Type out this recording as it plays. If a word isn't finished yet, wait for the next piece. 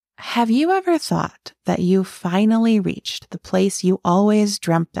Have you ever thought that you finally reached the place you always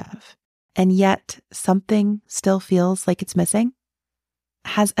dreamt of, and yet something still feels like it's missing?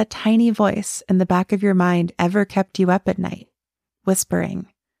 Has a tiny voice in the back of your mind ever kept you up at night, whispering,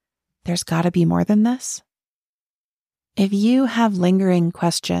 "There's gotta be more than this"? If you have lingering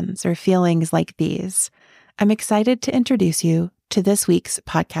questions or feelings like these, I'm excited to introduce you to this week's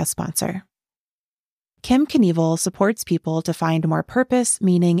podcast sponsor. Kim Knievel supports people to find more purpose,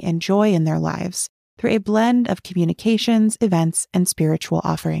 meaning, and joy in their lives through a blend of communications, events, and spiritual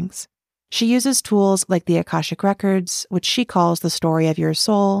offerings. She uses tools like the Akashic Records, which she calls the story of your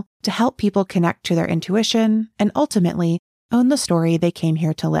soul, to help people connect to their intuition and ultimately own the story they came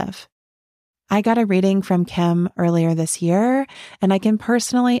here to live. I got a reading from Kim earlier this year, and I can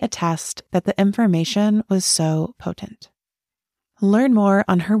personally attest that the information was so potent. Learn more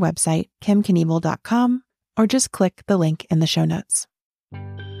on her website, kimknievel.com, or just click the link in the show notes.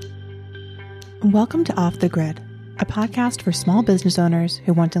 Welcome to Off the Grid, a podcast for small business owners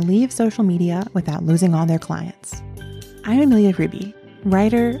who want to leave social media without losing all their clients. I'm Amelia Ruby,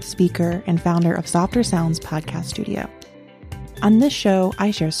 writer, speaker, and founder of Softer Sounds Podcast Studio. On this show,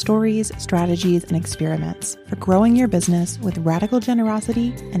 I share stories, strategies, and experiments for growing your business with radical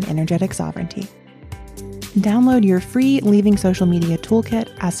generosity and energetic sovereignty. Download your free Leaving Social Media toolkit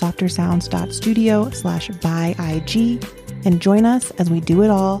at softersounds.studio/buyig and join us as we do it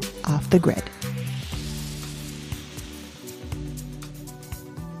all off the grid.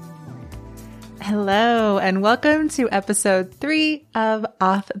 Hello, and welcome to episode 3 of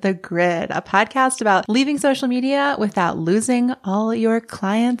Off the Grid, a podcast about leaving social media without losing all your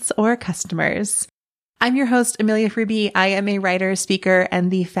clients or customers. I'm your host, Amelia Ruby. I am a writer, speaker, and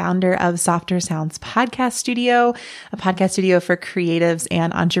the founder of Softer Sounds Podcast Studio, a podcast studio for creatives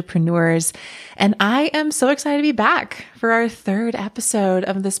and entrepreneurs. And I am so excited to be back for our 3rd episode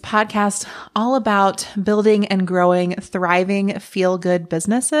of this podcast, all about building and growing thriving, feel-good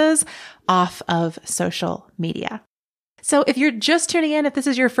businesses off of social media. So if you're just tuning in, if this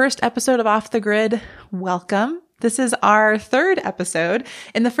is your first episode of Off the Grid, welcome. This is our 3rd episode.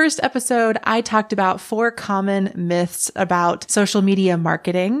 In the first episode, I talked about 4 common myths about social media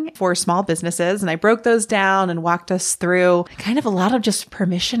marketing for small businesses, and I broke those down and walked us through kind of a lot of just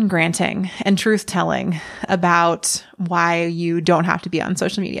permission granting and truth telling about why you don't have to be on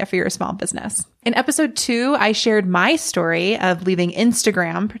social media for your small business. In episode 2, I shared my story of leaving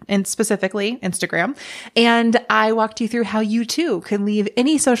Instagram, and specifically Instagram, and I walked you through how you too can leave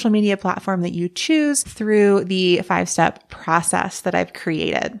any social media platform that you choose through the 5-step process that I've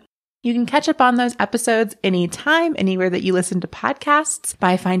created. You can catch up on those episodes anytime, anywhere that you listen to podcasts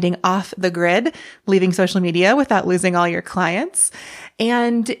by finding Off the Grid, leaving social media without losing all your clients.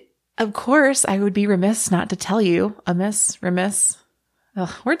 And of course, I would be remiss not to tell you, remiss. Ugh,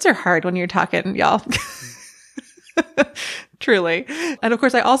 words are hard when you're talking, y'all. Truly. And of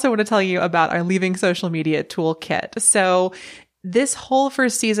course, I also want to tell you about our Leaving Social Media Toolkit. So this whole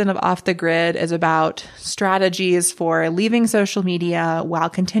first season of Off the Grid is about strategies for leaving social media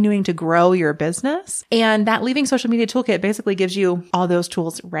while continuing to grow your business. And that Leaving Social Media Toolkit basically gives you all those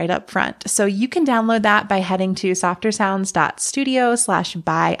tools right up front. So you can download that by heading to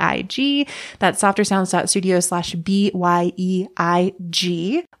softersounds.studio/buyig. That's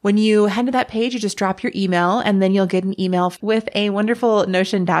softersounds.studio/byeig. When you head to that page, you just drop your email, and then you'll get an email with a wonderful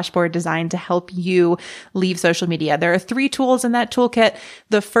Notion dashboard designed to help you leave social media. There are 3 tools in that toolkit.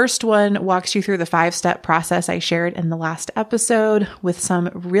 The first one walks you through the 5-step process I shared in the last episode with some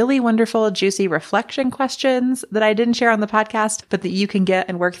really wonderful, juicy reflection questions that I didn't share on the podcast, but that you can get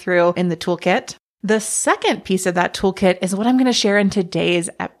and work through in the toolkit. The second piece of that toolkit is what I'm going to share in today's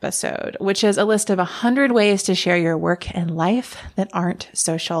episode, which is a list of 100 ways to share your work and life that aren't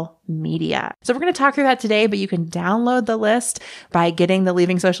social media. So we're going to talk through that today, but you can download the list by getting the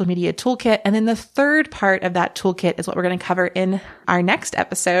Leaving Social Media Toolkit. And then the third part of that toolkit is what we're going to cover in our next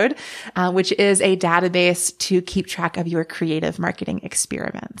episode, which is a database to keep track of your creative marketing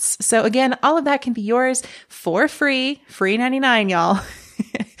experiments. So again, all of that can be yours for free 99, y'all.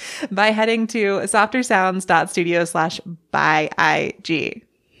 by heading to softersounds.studio/buyig.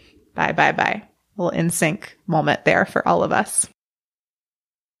 Bye. Little in sync moment there for all of us.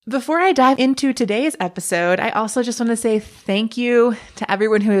 Before I dive into today's episode, I also just want to say thank you to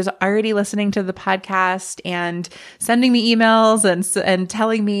everyone who is already listening to the podcast and sending me emails and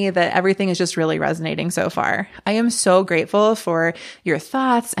telling me that everything is just really resonating so far. I am so grateful for your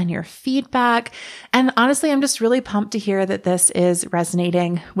thoughts and your feedback. And honestly, I'm just really pumped to hear that this is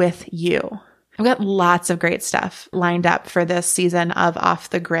resonating with you. I've got lots of great stuff lined up for this season of Off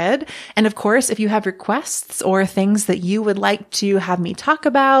the Grid. And of course, if you have requests or things that you would like to have me talk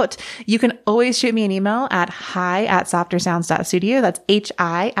about, you can always shoot me an email at hi@softersounds.studio. That's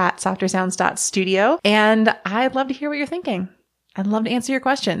hi@softersounds.studio. And I'd love to hear what you're thinking. I'd love to answer your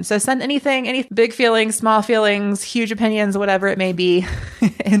questions. So send anything, any big feelings, small feelings, huge opinions, whatever it may be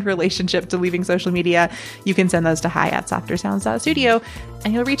in relationship to leaving social media. You can send those to hi@softersounds.studio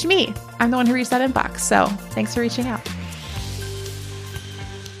and you'll reach me. I'm the one who reached that inbox. So thanks for reaching out.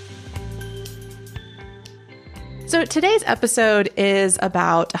 So today's episode is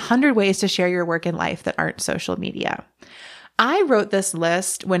about 100 ways to share your work and life that aren't social media. I wrote this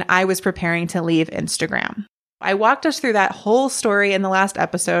list when I was preparing to leave Instagram. I walked us through that whole story in the last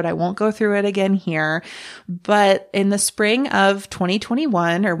episode. I won't go through it again here, but in the spring of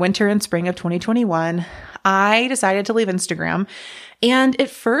 2021 or winter and spring of 2021, I decided to leave Instagram. And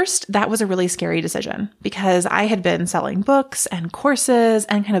at first, that was a really scary decision because I had been selling books and courses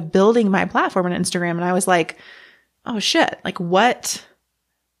and kind of building my platform on Instagram. And I was like, oh shit, like what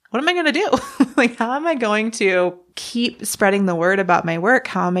am I going to do? Like, how am I going to keep spreading the word about my work?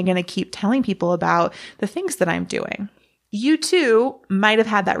 How am I going to keep telling people about the things that I'm doing? You too might have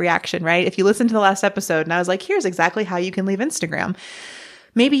had that reaction, right? If you listened to the last episode and I was like, here's exactly how you can leave Instagram.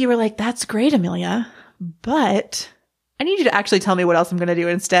 Maybe you were like, that's great, Amelia, but I need you to actually tell me what else I'm going to do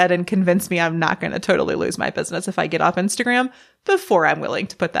instead and convince me I'm not going to totally lose my business if I get off Instagram before I'm willing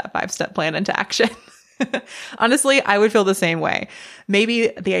to put that 5-step plan into action. Honestly, I would feel the same way. Maybe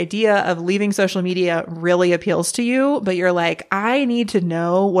the idea of leaving social media really appeals to you, but you're like, I need to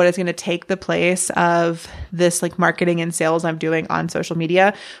know what is going to take the place of this like marketing and sales I'm doing on social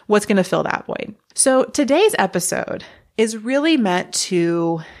media. What's going to fill that void? So today's episode is really meant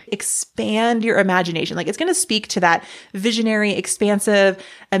to expand your imagination. Like it's going to speak to that visionary, expansive,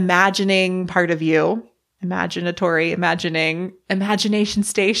 imagining part of you. Imagination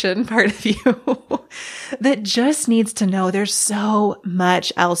station part of you that just needs to know there's so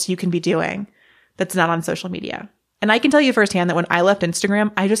much else you can be doing that's not on social media. And I can tell you firsthand that when I left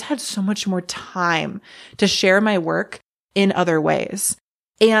Instagram, I just had so much more time to share my work in other ways.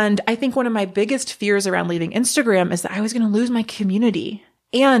 And I think one of my biggest fears around leaving Instagram is that I was going to lose my community.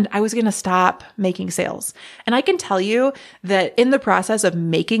 And I was going to stop making sales. And I can tell you that in the process of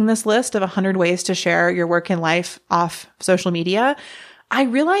making this list of 100 ways to share your work and life off social media, I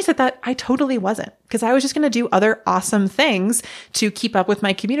realized that I totally wasn't, because I was just going to do other awesome things to keep up with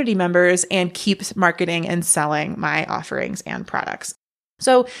my community members and keep marketing and selling my offerings and products.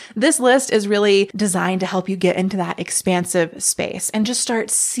 So this list is really designed to help you get into that expansive space and just start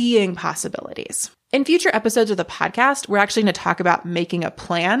seeing possibilities. In future episodes of the podcast, we're actually going to talk about making a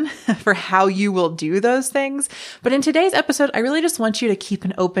plan for how you will do those things. But in today's episode, I really just want you to keep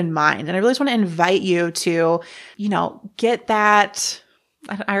an open mind. And I really just want to invite you to, get that.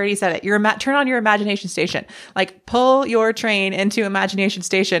 I already said it. Turn on your imagination station. Like pull your train into imagination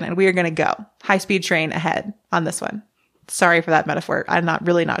station and we are going to go. High speed train ahead on this one. Sorry for that metaphor. I'm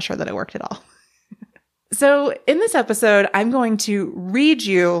not sure that it worked at all. So in this episode, I'm going to read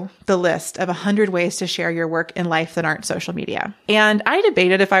you the list of 100 ways to share your work and life that aren't social media. And I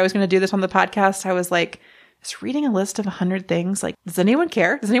debated if I was going to do this on the podcast. I was like, is reading a list of 100 things, like, does anyone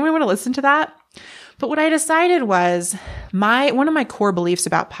care? Does anyone want to listen to that? But what I decided was one of my core beliefs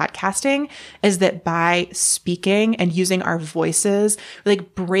about podcasting is that by speaking and using our voices, we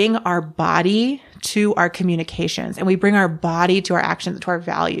bring our body to our communications and we bring our body to our actions, to our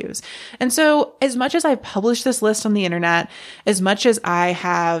values. And so as much as I've published this list on the internet, as much as I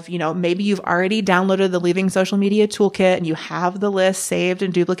have, maybe you've already downloaded the Leaving Social Media Toolkit and you have the list saved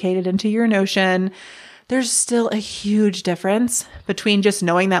and duplicated into your Notion, there's still a huge difference between just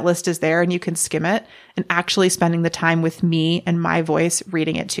knowing that list is there and you can skim it and actually spending the time with me and my voice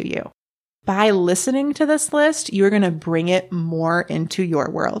reading it to you. By listening to this list, you're going to bring it more into your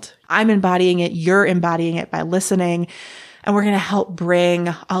world. I'm embodying it. You're embodying it by listening. And we're going to help bring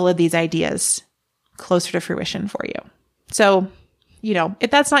all of these ideas closer to fruition for you. So, if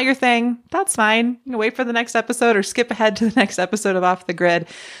that's not your thing, that's fine. You can wait for the next episode or skip ahead to the next episode of Off the Grid.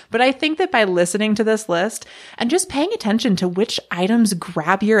 But I think that by listening to this list and just paying attention to which items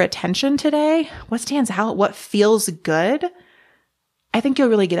grab your attention today, what stands out, what feels good, I think you'll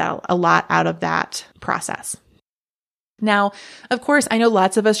really get a lot out of that process. Now, of course, I know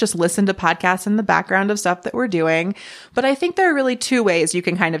lots of us just listen to podcasts in the background of stuff that we're doing, but I think there are really two ways you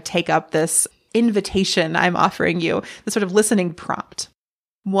can kind of take up this invitation I'm offering you, the sort of listening prompt.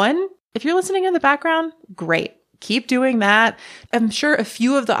 One, if you're listening in the background, great. Keep doing that. I'm sure a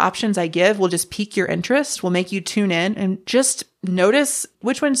few of the options I give will just pique your interest, will make you tune in, and just notice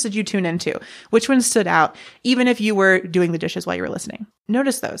which ones did you tune into, which ones stood out, even if you were doing the dishes while you were listening.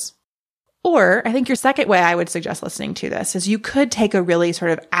 Notice those. Or I think your second way I would suggest listening to this is you could take a really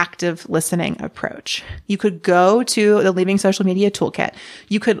sort of active listening approach. You could go to the Leaving Social Media Toolkit.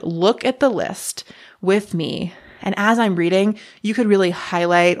 You could look at the list with me. And as I'm reading, you could really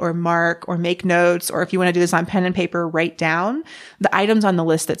highlight or mark or make notes, or if you want to do this on pen and paper, write down the items on the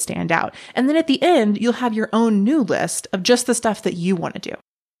list that stand out. And then at the end, you'll have your own new list of just the stuff that you want to do.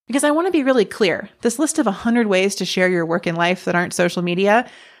 Because I want to be really clear, this list of 100 ways to share your work and life that aren't social media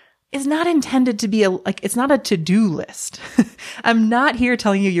is not intended to be it's not a to-do list. I'm not here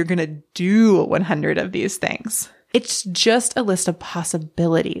telling you you're going to do 100 of these things. It's just a list of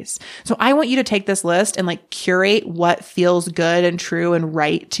possibilities. So I want you to take this list and curate what feels good and true and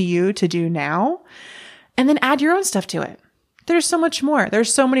right to you to do now, and then add your own stuff to it. There's so much more.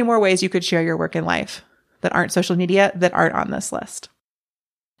 There's so many more ways you could share your work and life that aren't social media that aren't on this list.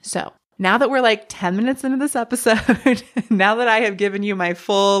 So now that we're 10 minutes into this episode, now that I have given you my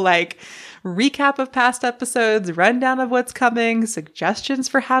full recap of past episodes, rundown of what's coming, suggestions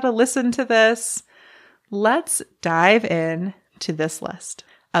for how to listen to this, let's dive in to this list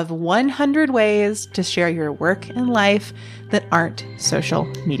of 100 ways to share your work and life that aren't social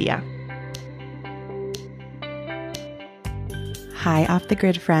media. Hi, Off the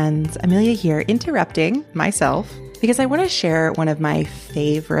Grid friends. Amelia here, interrupting myself because I want to share one of my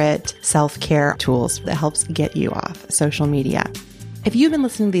favorite self-care tools that helps get you off social media. If you've been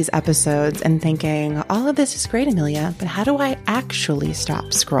listening to these episodes and thinking, all of this is great, Amelia, but how do I actually stop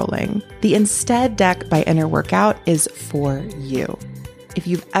scrolling? The Instead deck by Inner Workout is for you. If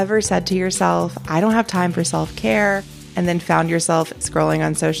you've ever said to yourself, I don't have time for self-care, and then found yourself scrolling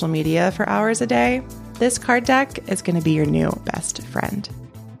on social media for hours a day, this card deck is going to be your new best friend.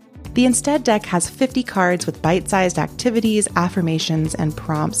 The Instead deck has 50 cards with bite-sized activities, affirmations, and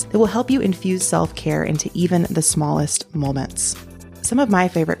prompts that will help you infuse self-care into even the smallest moments. Some of my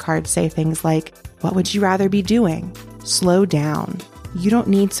favorite cards say things like, what would you rather be doing? Slow down. You don't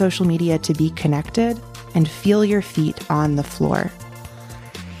need social media to be connected, and feel your feet on the floor.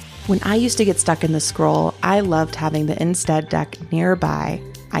 When I used to get stuck in the scroll, I loved having the Instead deck nearby.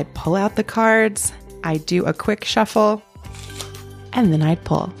 I'd pull out the cards, I'd do a quick shuffle, and then I'd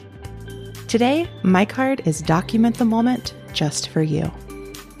pull. Today, my card is Document the Moment just for you.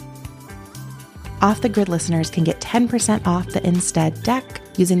 Off the Grid listeners can get 10% off the Instead deck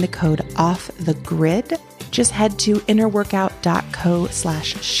using the code OFFTHEGRID. Just head to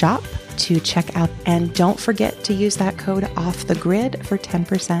innerworkout.co/shop to check out, and don't forget to use that code OFFTHEGRID for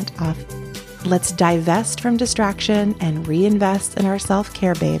 10% off. Let's divest from distraction and reinvest in our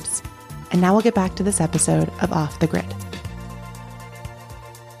self-care, babes. And now we'll get back to this episode of Off the Grid.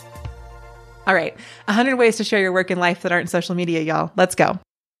 All right, 100 ways to share your work and life that aren't social media, y'all. Let's go.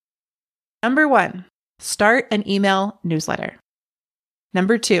 Number 1, start an email newsletter.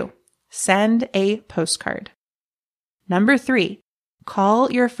 Number 2, send a postcard. Number 3,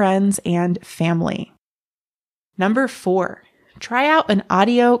 call your friends and family. Number 4, try out an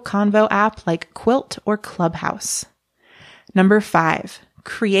audio convo app like Quilt or Clubhouse. Number 5,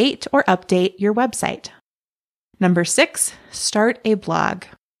 create or update your website. Number 6, start a blog.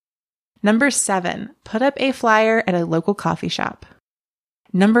 Number 7, put up a flyer at a local coffee shop.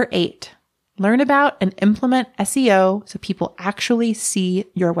 Number 8, learn about and implement SEO so people actually see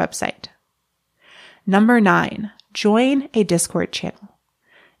your website. Number 9, join a Discord channel.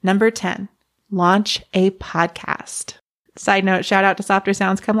 Number 10, launch a podcast. Side note, shout out to Softer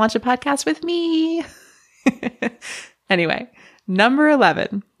Sounds. Come launch a podcast with me. Anyway, number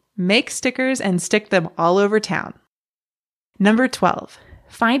 11, make stickers and stick them all over town. Number 12,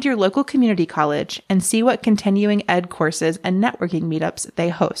 find your local community college and see what continuing ed courses and networking meetups they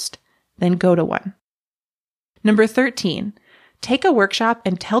host. Then go to one. Number 13, take a workshop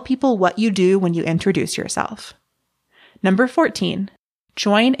and tell people what you do when you introduce yourself. Number 14,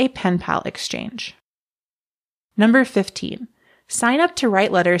 join a pen pal exchange. Number 15, sign up to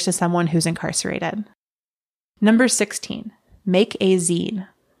write letters to someone who's incarcerated. Number 16, make a zine.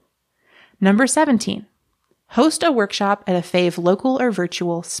 Number 17, host a workshop at a fave local or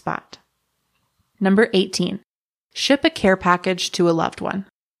virtual spot. Number 18, ship a care package to a loved one.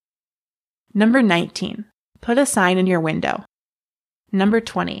 Number 19, put a sign in your window. Number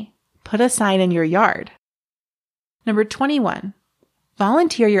 20, put a sign in your yard. Number 21,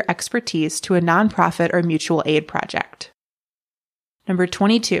 volunteer your expertise to a nonprofit or mutual aid project. Number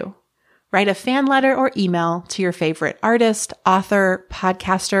 22, write a fan letter or email to your favorite artist, author,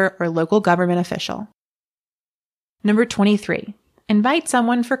 podcaster, or local government official. Number 23, invite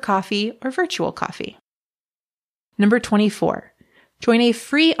someone for coffee or virtual coffee. Number 24, join a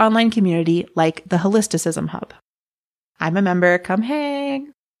free online community like the Holisticism Hub. I'm a member, come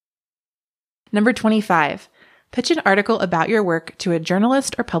hang. Number 25, pitch an article about your work to a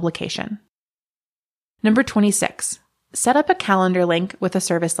journalist or publication. Number 26, set up a calendar link with a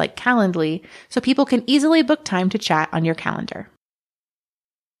service like Calendly so people can easily book time to chat on your calendar.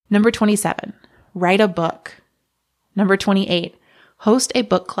 Number 27, write a book. Number 28, host a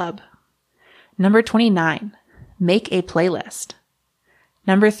book club. Number 29, make a playlist.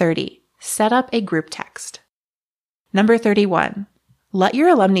 Number 30, set up a group text. Number 31, let your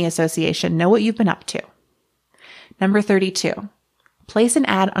alumni association know what you've been up to. Number 32, place an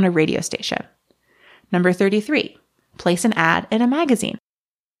ad on a radio station. Number 33, place an ad in a magazine.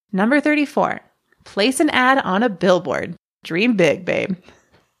 Number 34, place an ad on a billboard. Dream big, babe.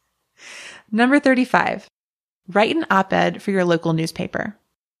 Number 35, write an op-ed for your local newspaper.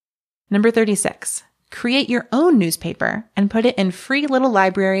 Number 36, create your own newspaper and put it in free little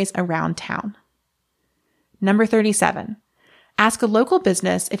libraries around town. Number 37, ask a local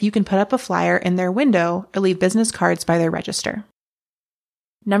business if you can put up a flyer in their window or leave business cards by their register.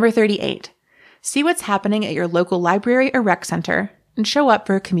 Number 38, see what's happening at your local library or rec center and show up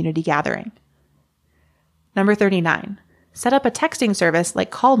for a community gathering. Number 39, set up a texting service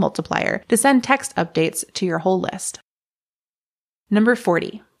like Call Multiplier to send text updates to your whole list. Number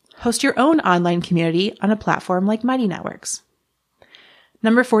 40, host your own online community on a platform like Mighty Networks.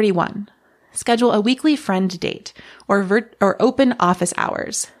 Number 41, schedule a weekly friend date or open office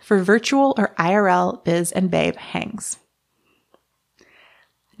hours for virtual or IRL biz and babe hangs.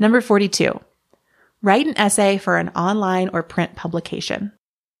 Number 42, write an essay for an online or print publication.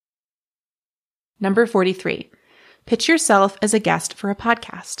 Number 43, pitch yourself as a guest for a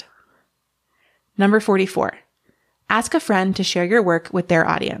podcast. Number 44, ask a friend to share your work with their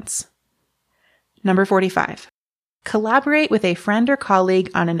audience. Number 45, collaborate with a friend or colleague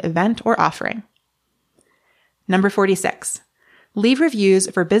on an event or offering. Number 46, leave reviews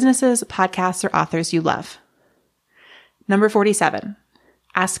for businesses, podcasts, or authors you love. Number 47,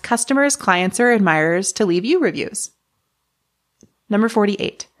 ask customers, clients, or admirers to leave you reviews. Number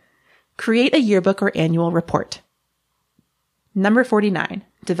 48, create a yearbook or annual report. Number 49,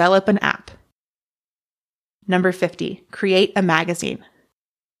 develop an app. Number 50, create a magazine.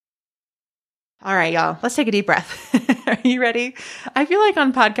 All right, y'all, let's take a deep breath. Are you ready? I feel like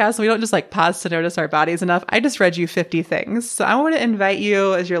on podcasts, we don't just pause to notice our bodies enough. I just read you 50 things. So I want to invite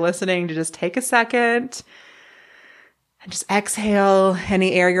you as you're listening to just take a second and just exhale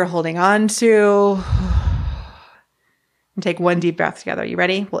any air you're holding on to and take one deep breath together. You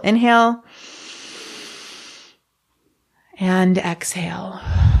ready? We'll inhale and exhale.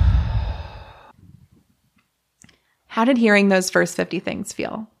 How did hearing those first 50 things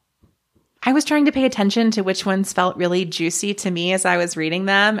feel? I was trying to pay attention to which ones felt really juicy to me as I was reading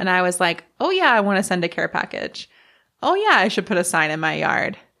them. And I was like, oh yeah, I want to send a care package. Oh yeah, I should put a sign in my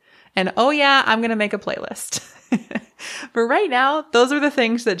yard. And oh yeah, I'm going to make a playlist. But right now, those are the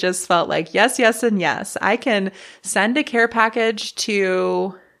things that just felt like yes, yes, and yes. I can send a care package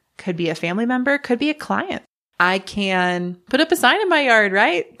to, could be a family member, could be a client. I can put up a sign in my yard,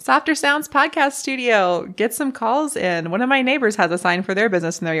 right? Softer Sounds Podcast Studio. Get some calls in. One of my neighbors has a sign for their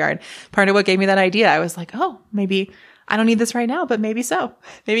business in their yard. Part of what gave me that idea, I was like, oh, maybe I don't need this right now, but maybe so.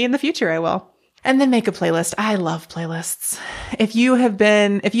 Maybe in the future I will. And then make a playlist. I love playlists. If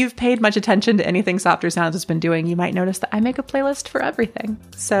you've paid much attention to anything Softer Sounds has been doing, you might notice that I make a playlist for everything.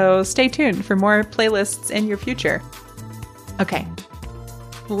 So stay tuned for more playlists in your future. Okay.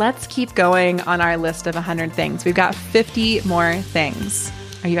 Let's keep going on our list of 100 things. We've got 50 more things.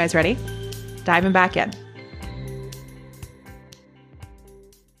 Are you guys ready? Diving back in.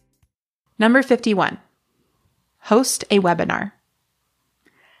 Number 51, host a webinar.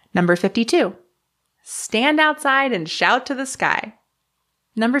 Number 52, stand outside and shout to the sky.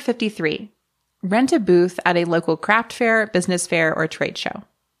 Number 53, rent a booth at a local craft fair, business fair, or trade show.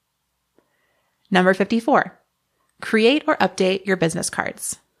 Number 54, create or update your business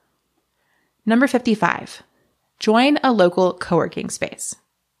cards. Number 55, join a local co-working space.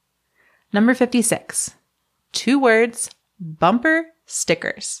 Number 56, 2 words, bumper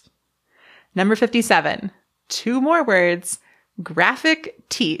stickers. Number 57, 2 more words, graphic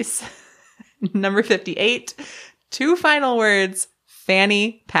tees. Number 58, 2 final words,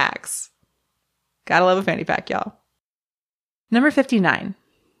 fanny packs. Gotta love a fanny pack, y'all. Number 59,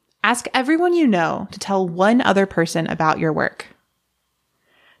 ask everyone you know to tell one other person about your work.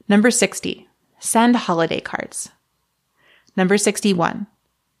 Number 60, send holiday cards. Number 61,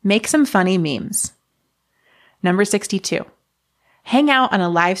 make some funny memes. Number 62, hang out on a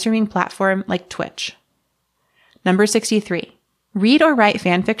live streaming platform like Twitch. Number 63, read or write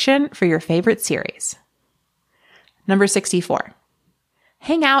fan fiction for your favorite series. Number 64,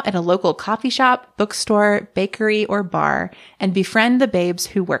 hang out at a local coffee shop, bookstore, bakery, or bar and befriend the babes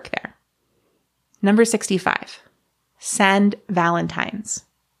who work there. Number 65, send Valentines.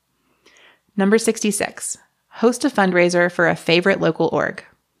 Number 66, host a fundraiser for a favorite local org.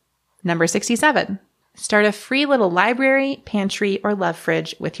 Number 67, start a free little library, pantry, or love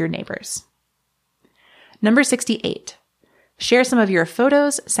fridge with your neighbors. Number 68, share some of your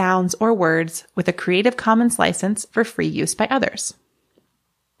photos, sounds, or words with a Creative Commons license for free use by others.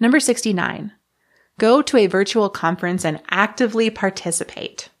 Number 69, go to a virtual conference and actively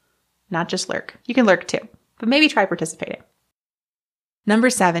participate. Not just lurk. You can lurk too, but maybe try participating. Number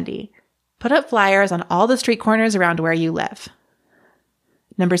 70, put up flyers on all the street corners around where you live.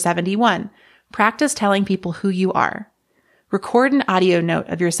 Number 71, practice telling people who you are. Record an audio note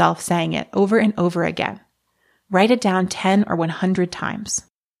of yourself saying it over and over again. Write it down 10 or 100 times.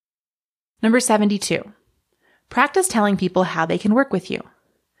 Number 72, practice telling people how they can work with you.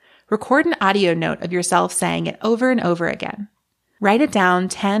 Record an audio note of yourself saying it over and over again. Write it down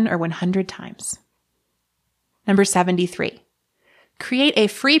 10 or 100 times. Number 73, create a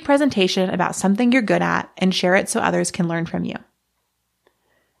free presentation about something you're good at and share it so others can learn from you.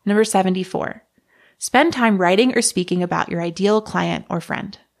 Number 74, spend time writing or speaking about your ideal client or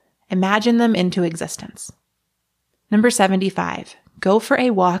friend. Imagine them into existence. Number 75, go for a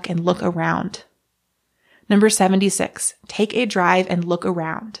walk and look around. Number 76, take a drive and look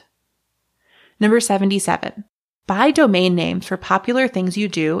around. Number 77, buy domain names for popular things you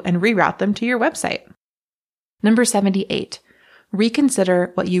do and reroute them to your website. Number 78,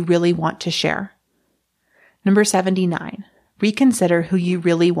 reconsider what you really want to share. Number 79, reconsider who you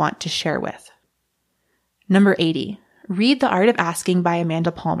really want to share with. Number 80, read The Art of Asking by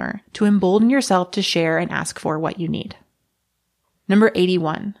Amanda Palmer to embolden yourself to share and ask for what you need. Number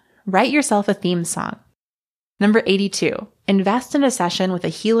 81, write yourself a theme song. Number 82, invest in a session with a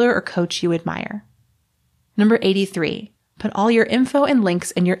healer or coach you admire. Number 83, put all your info and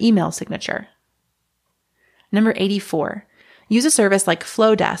links in your email signature. Number 84, use a service like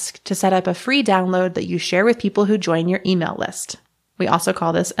Flowdesk to set up a free download that you share with people who join your email list. We also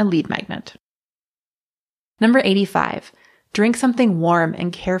call this a lead magnet. Number 85, drink something warm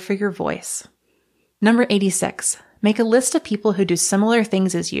and care for your voice. Number 86, make a list of people who do similar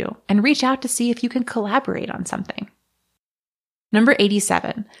things as you and reach out to see if you can collaborate on something. Number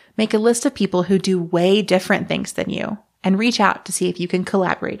 87, make a list of people who do way different things than you and reach out to see if you can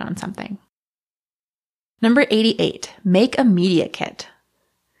collaborate on something. Number 88, make a media kit.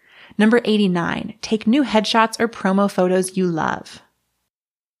 Number 89, take new headshots or promo photos you love.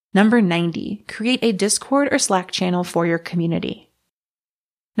 Number 90, create a Discord or Slack channel for your community.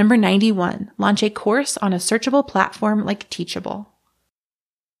 Number 91, launch a course on a searchable platform like Teachable.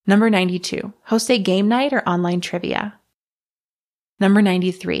 Number 92, host a game night or online trivia. Number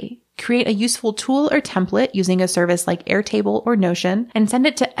 93, create a useful tool or template using a service like Airtable or Notion and send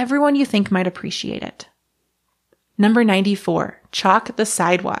it to everyone you think might appreciate it. Number 94, chalk the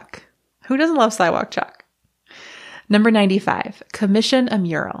sidewalk. Who doesn't love sidewalk chalk? Number 95, commission a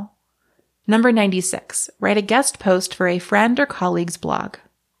mural. Number 96, write a guest post for a friend or colleague's blog.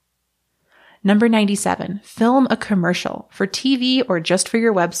 Number 97, film a commercial for TV or just for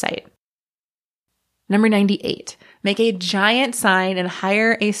your website. Number 98, make a giant sign and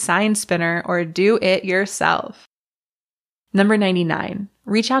hire a sign spinner or do it yourself. Number 99,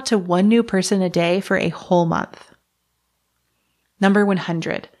 reach out to one new person a day for a whole month. Number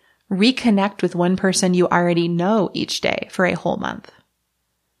 100, reconnect with one person you already know each day for a whole month.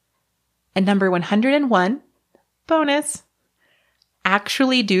 And number 101, bonus,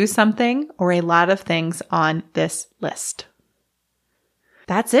 actually do something or a lot of things on this list.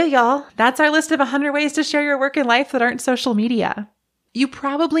 That's it, y'all. That's our list of 100 ways to share your work and life that aren't social media. You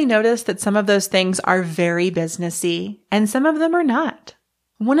probably noticed that some of those things are very businessy and some of them are not.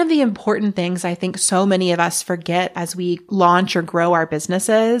 One of the important things I think so many of us forget as we launch or grow our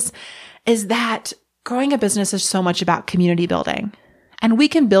businesses is that growing a business is so much about community building. And we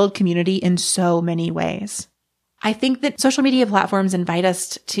can build community in so many ways. I think that social media platforms invite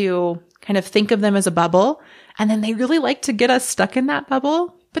us to kind of think of them as a bubble, and then they really like to get us stuck in that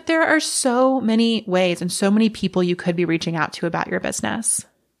bubble. But there are so many ways and so many people you could be reaching out to about your business.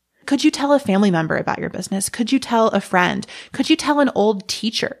 Could you tell a family member about your business? Could you tell a friend? Could you tell an old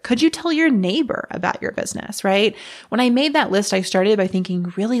teacher? Could you tell your neighbor about your business, right? When I made that list, I started by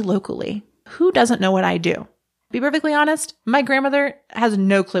thinking really locally. Who doesn't know what I do? Be perfectly honest, my grandmother has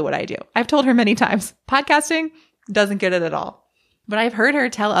no clue what I do. I've told her many times, podcasting doesn't get it at all. But I've heard her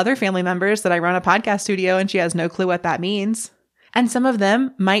tell other family members that I run a podcast studio and she has no clue what that means. And some of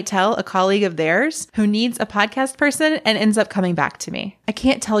them might tell a colleague of theirs who needs a podcast person and ends up coming back to me. I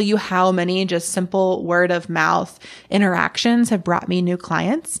can't tell you how many just simple word of mouth interactions have brought me new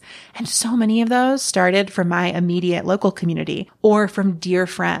clients. And so many of those started from my immediate local community or from dear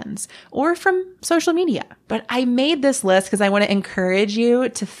friends or from social media. But I made this list because I want to encourage you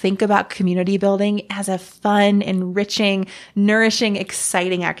to think about community building as a fun, enriching, nourishing,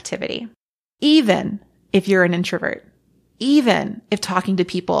 exciting activity. Even if you're an introvert. Even if talking to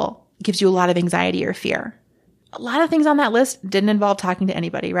people gives you a lot of anxiety or fear. A lot of things on that list didn't involve talking to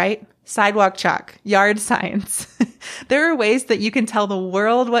anybody, right? Sidewalk chalk, yard signs. There are ways that you can tell the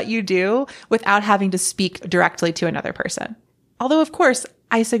world what you do without having to speak directly to another person. Although, of course,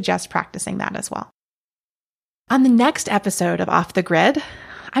 I suggest practicing that as well. On the next episode of Off the Grid,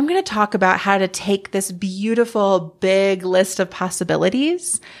 I'm going to talk about how to take this beautiful, big list of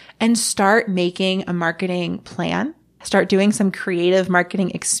possibilities and start making a marketing plan. Start doing some creative marketing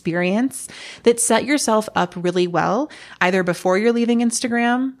experience that set yourself up really well, either before you're leaving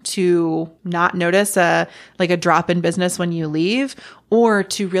Instagram to not notice a drop in business when you leave, or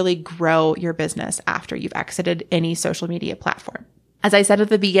to really grow your business after you've exited any social media platform. As I said at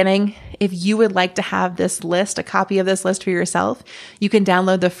the beginning, if you would like to have this list, a copy of this list for yourself, you can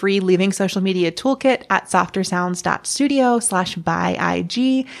download the free Leaving Social Media Toolkit at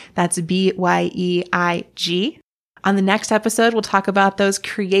softersounds.studio/byeig. That's BYEIG. On the next episode, we'll talk about those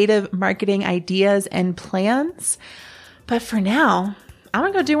creative marketing ideas and plans. But for now, I'm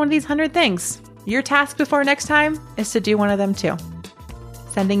going to go do one of these 100 things. Your task before next time is to do one of them too.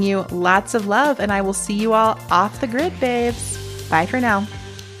 Sending you lots of love, and I will see you all off the grid, babes. Bye for now.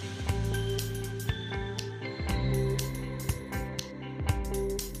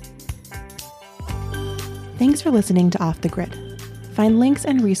 Thanks for listening to Off the Grid. Find links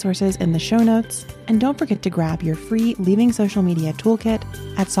and resources in the show notes, and don't forget to grab your free Leaving Social Media Toolkit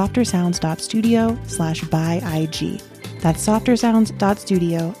at softersounds.studio/byeig. That's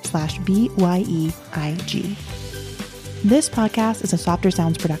softersounds.studio/byeig. This podcast is a Softer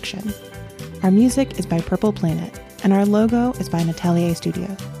Sounds production. Our music is by Purple Planet, and our logo is by Natelier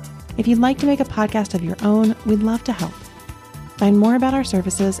Studio. If you'd like to make a podcast of your own, we'd love to help. Find more about our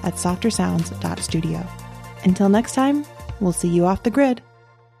services at softersounds.studio. Until next time, we'll see you off the grid.